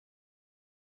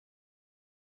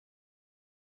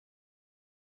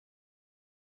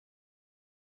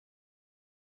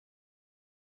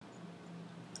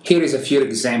Here is a few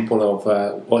examples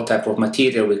of what type of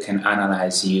material we can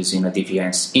analyze using a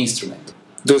DVS instrument.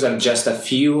 Those are just a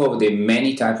few of the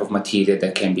many types of material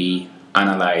that can be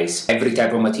analyzed. Every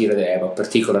type of material that have a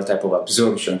particular type of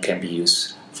absorption can be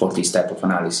used for this type of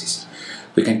analysis.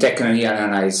 We can technically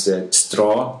analyze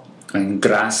straw and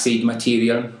grass seed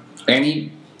material.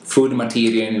 Any food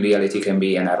material in reality can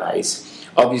be analyzed.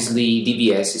 Obviously,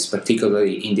 DVS is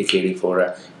particularly indicated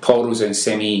for porous and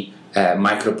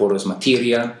semi-microporous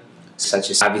material,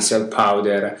 such as avisal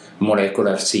powder,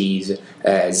 molecular sieves,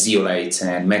 zeolites,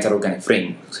 and metal organic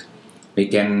frameworks. We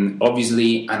can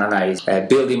obviously analyze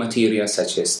building materials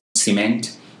such as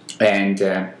cement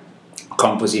and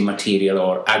composite material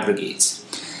or aggregates.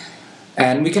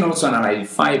 And we can also analyze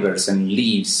fibers and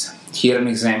leaves. Here an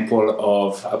example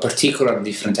of a particular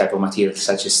different type of material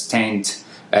such as tent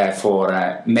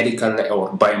for medical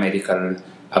or biomedical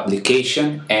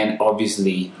application, and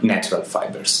obviously natural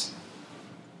fibers.